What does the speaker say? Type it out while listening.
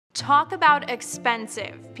Talk about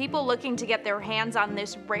expensive. People looking to get their hands on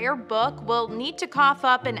this rare book will need to cough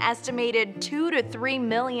up an estimated $2 to $3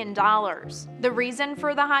 million. The reason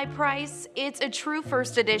for the high price? It's a true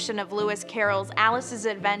first edition of Lewis Carroll's Alice's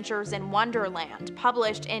Adventures in Wonderland,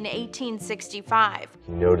 published in 1865.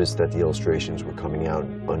 He noticed that the illustrations were coming out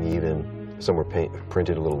uneven. Some were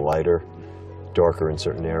printed a little lighter, darker in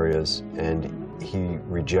certain areas, and he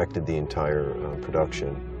rejected the entire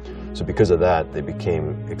production. So because of that, they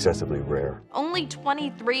became excessively rare. Only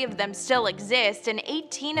 23 of them still exist, and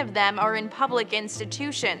 18 of them are in public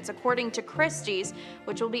institutions, according to Christie's,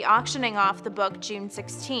 which will be auctioning off the book June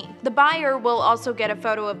 16th. The buyer will also get a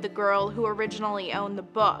photo of the girl who originally owned the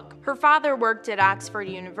book. Her father worked at Oxford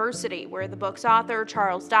University, where the book's author,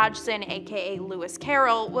 Charles Dodgson, aka Lewis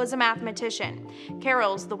Carroll, was a mathematician.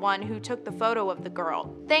 Carroll's the one who took the photo of the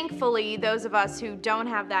girl. Thankfully, those of us who don't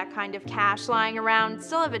have that kind of cash lying around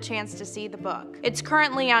still have a chance to see the book. It's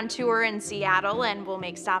currently on tour in Seattle and will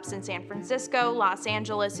make stops in San Francisco, Los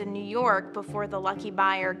Angeles, and New York before the lucky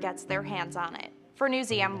buyer gets their hands on it. For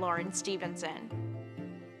Newsy, I'm Lauren Stevenson.